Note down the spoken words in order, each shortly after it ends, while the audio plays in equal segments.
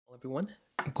Everyone.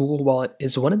 Google Wallet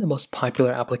is one of the most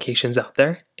popular applications out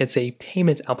there. It's a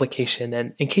payments application,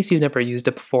 and in case you've never used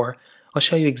it before, I'll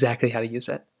show you exactly how to use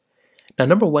it. Now,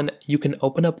 number one, you can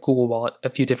open up Google Wallet a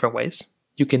few different ways.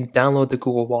 You can download the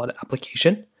Google Wallet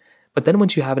application, but then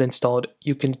once you have it installed,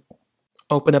 you can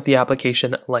open up the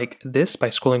application like this by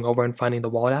scrolling over and finding the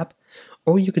Wallet app,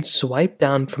 or you can swipe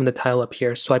down from the tile up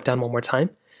here, swipe down one more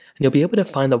time, and you'll be able to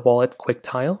find the Wallet quick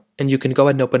tile, and you can go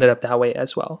ahead and open it up that way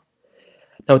as well.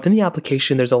 Now within the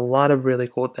application, there's a lot of really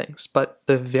cool things, but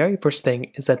the very first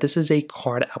thing is that this is a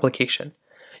card application.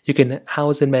 You can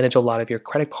house and manage a lot of your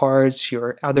credit cards,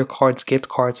 your other cards, gift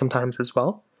cards sometimes as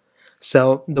well.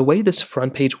 So the way this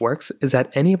front page works is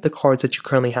that any of the cards that you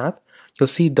currently have, you'll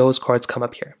see those cards come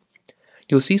up here.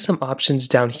 You'll see some options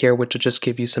down here which will just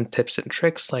give you some tips and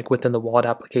tricks like within the wallet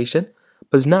application,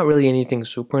 but it's not really anything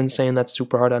super insane that's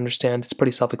super hard to understand. It's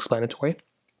pretty self-explanatory.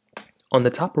 On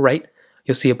the top right,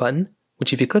 you'll see a button,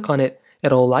 which if you click on it,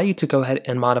 it'll allow you to go ahead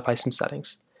and modify some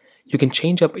settings. You can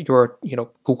change up your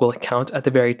Google account at the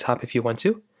very top if you want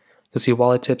to. You'll see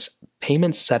wallet tips,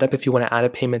 payment setup if you want to add a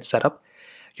payment setup,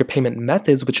 your payment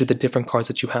methods, which are the different cards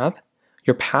that you have,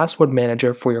 your password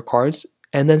manager for your cards,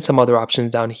 and then some other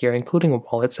options down here, including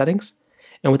wallet settings.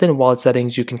 And within wallet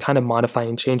settings, you can kind of modify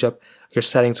and change up your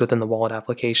settings within the wallet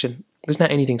application. There's not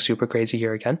anything super crazy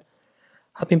here again.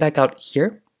 Hopping back out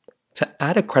here, to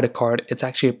add a credit card, it's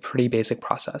actually a pretty basic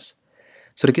process.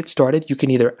 So to get started, you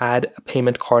can either add a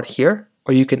payment card here,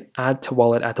 or you can add to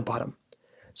wallet at the bottom.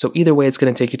 So either way, it's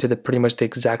going to take you to pretty much the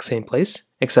exact same place,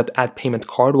 except add payment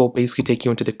card will basically take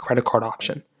you into the credit card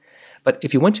option. But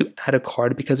if you want to add a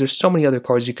card, because there's so many other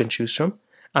cards you can choose from,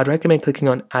 I'd recommend clicking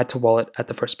on add to wallet at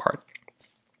the first part.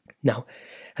 Now,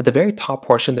 at the very top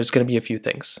portion, there's going to be a few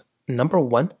things. Number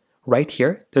one, right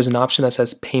here, there's an option that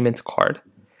says payment card.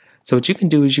 So what you can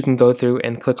do is you can go through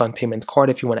and click on payment card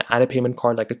if you want to add a payment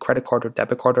card like a credit card or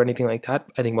debit card or anything like that.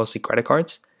 I think mostly credit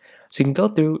cards. So you can go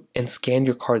through and scan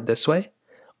your card this way.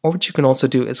 Or what you can also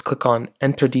do is click on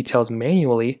enter details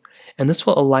manually, and this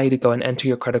will allow you to go and enter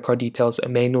your credit card details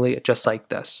manually just like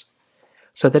this.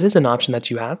 So that is an option that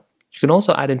you have. You can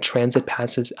also add in transit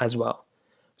passes as well.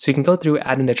 So you can go through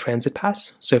add in a transit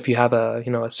pass. So if you have a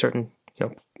certain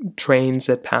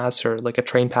transit pass or like a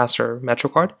train pass or metro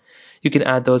card, you can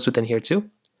add those within here too.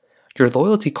 Your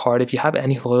loyalty card, if you have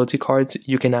any loyalty cards,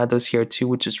 you can add those here too,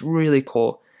 which is really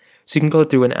cool. So you can go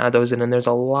through and add those in, and there's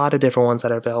a lot of different ones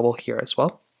that are available here as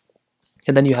well.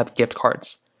 And then you have gift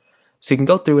cards. So you can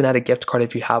go through and add a gift card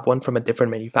if you have one from a different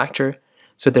manufacturer.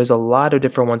 So there's a lot of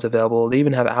different ones available. They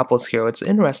even have Apple's here. It's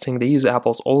interesting. They use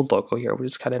Apple's old logo here, which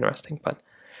is kind of interesting, but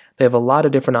they have a lot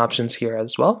of different options here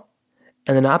as well.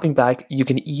 And then hopping back, you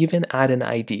can even add an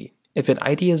ID. If an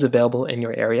ID is available in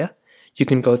your area, you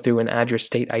can go through and add your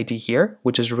state ID here,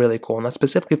 which is really cool. And that's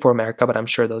specifically for America, but I'm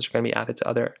sure those are going to be added to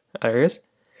other areas.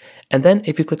 And then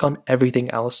if you click on everything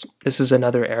else, this is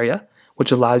another area which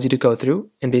allows you to go through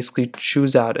and basically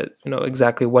choose out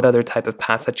exactly what other type of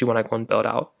pass that you want to go and build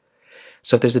out.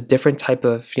 So if there's a different type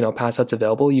of pass that's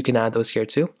available, you can add those here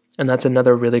too. And that's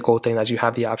another really cool thing that you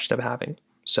have the option of having.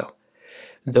 So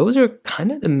those are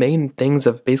kind of the main things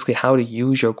of basically how to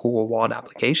use your Google Wallet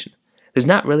application. There's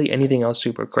not really anything else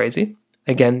super crazy.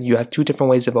 Again, you have two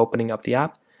different ways of opening up the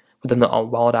app within the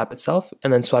wallet app itself,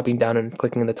 and then swiping down and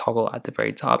clicking the toggle at the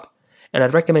very top. And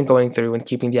I'd recommend going through and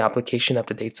keeping the application up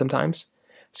to date sometimes.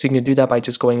 So you can do that by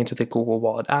just going into the Google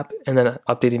Wallet app and then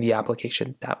updating the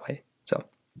application that way. So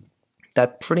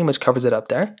that pretty much covers it up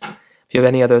there. If you have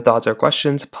any other thoughts or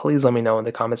questions, please let me know in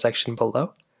the comment section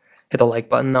below. Hit the like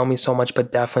button, that would mean so much,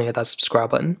 but definitely hit that subscribe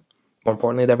button. More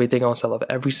importantly than everything else, I love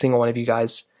every single one of you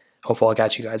guys. Hopefully I'll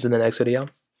catch you guys in the next video.